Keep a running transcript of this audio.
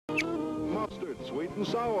Mustard, sweet and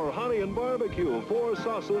sour, honey and barbecue. 4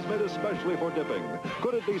 sauces made especially for dipping.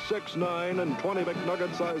 Could it be 6, 9, and 20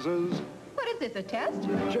 McNugget sizes? What is this, a test?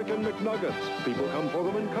 Chicken McNuggets. People come for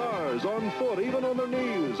them in cars, on foot, even on their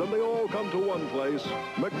knees, and they all come to one place,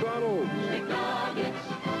 McDonald's.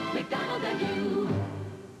 McNuggets, McDonald's and you.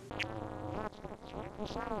 Mustard, sweet and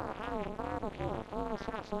sour, honey and barbecue. 4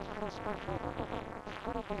 sauces made especially for dipping.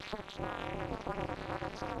 Could it be 6, 9, and 20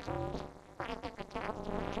 McNugget sizes? What is this, a test?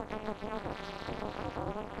 Chicken McNuggets. People come for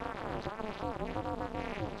them in cars, on foot, even on their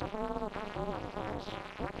knees, and they all come to one place,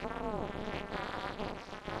 McDonald's.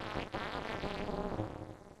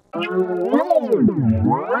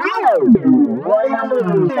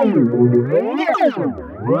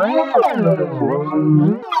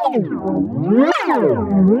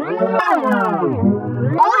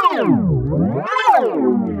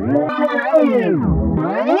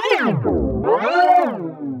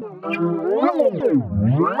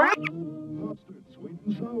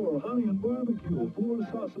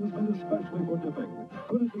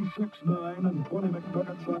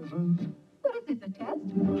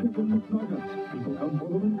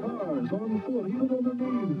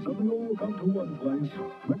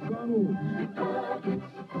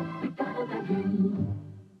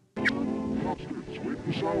 Mustard, sweet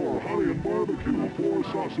and sour, honey and barbecue. 4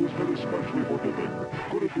 sauces made especially for dipping.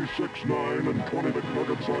 Could it be 6, 9, and 20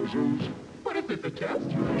 McNugget sizes? What is this, a test?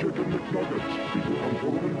 Chicken McNuggets. People come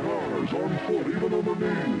for them in cars, on foot, even on their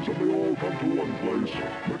knees, and they all come to one place,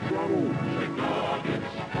 McDonald's.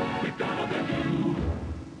 McNuggets, McDonald's and you.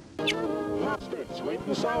 Mustard, sweet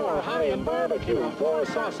and sour, honey and barbecue. 4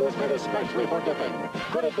 sauces made especially for dipping.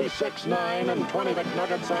 Could it be 6, 9, and 20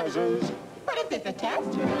 McNugget sizes? What is this, a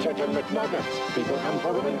test? Chicken McNuggets. People come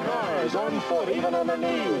for them in cars, on foot, even on their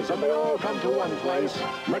knees, and they all come to one place,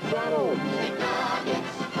 McDonald's.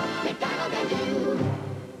 McNuggets, McDonald's and you.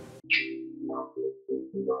 Mustard, sweet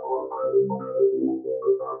and sour, honey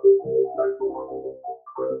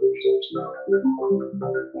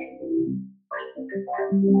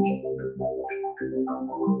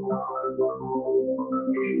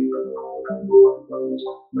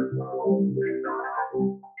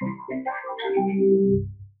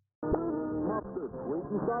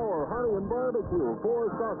and barbecue.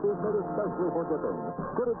 4 sauces made especially for dipping.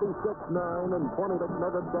 Could it be 6, 9, and 20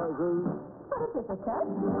 McNugget sizes? What is this, a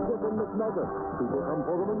test? Chicken McNuggets. People come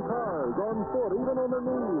for them in cars, on foot, even on their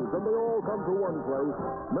knees, and they all come to one place,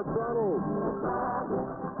 McDonald's.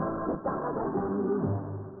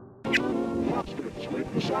 Mustard, sweet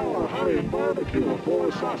and sour, honey and barbecue.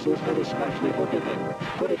 4 sauces made especially for dipping.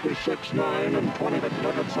 Could it be 6, 9, and 20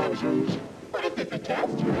 McNugget sizes? What is this, a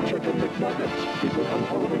test? Chicken McNuggets. People come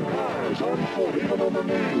for them in cars, on foot, even on their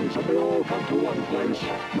knees, and they all come to one place,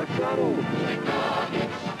 McDonald's.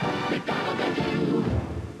 McNuggets, McDonald's and you.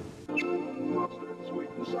 Mustard,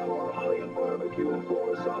 sweet and sour, honey and barbecue.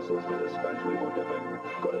 4 sauces made especially for dipping.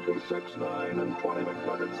 Could it be 6, 9, and 20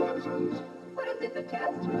 McNugget sizes? What is this, a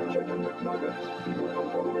test? Chicken McNuggets. People come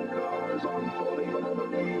for them in cars, on foot, even on their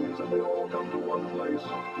knees, and they all come to one place,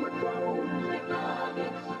 McDonald's.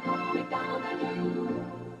 McNuggets, McDonald's and you.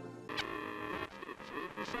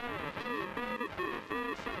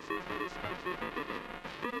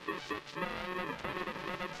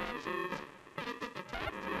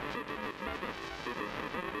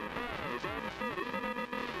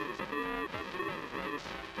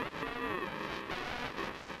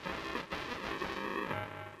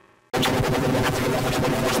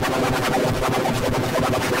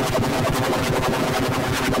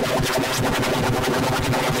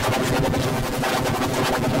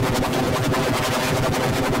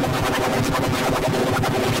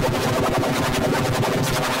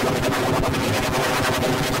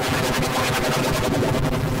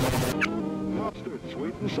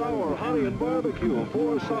 Sour, honey and barbecue.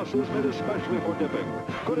 4 sauces made especially for dipping.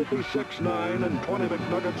 Could it be 6, 9, and 20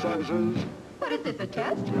 McNugget sizes? What is this, a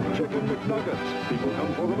test? Chicken McNuggets. People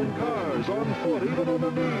come for them in cars, on foot, even on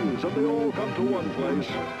their knees, and they all come to one place,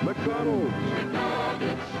 McDonald's.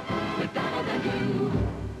 McNuggets, McDonald's and you.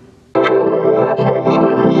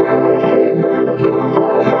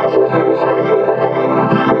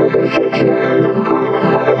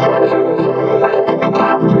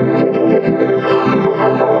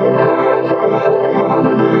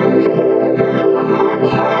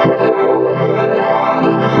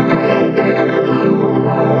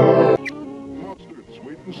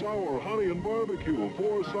 Sour, honey and barbecue.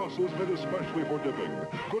 4 sauces made especially for dipping.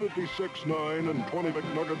 Could it be 6, 9, and 20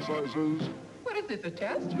 McNugget sizes? What is this, a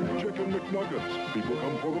test? Chicken McNuggets. People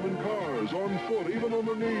come for them in cars, on foot, even on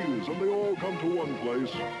their knees, and they all come to one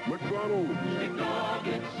place, McDonald's.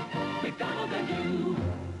 McNuggets, McDonald's and you.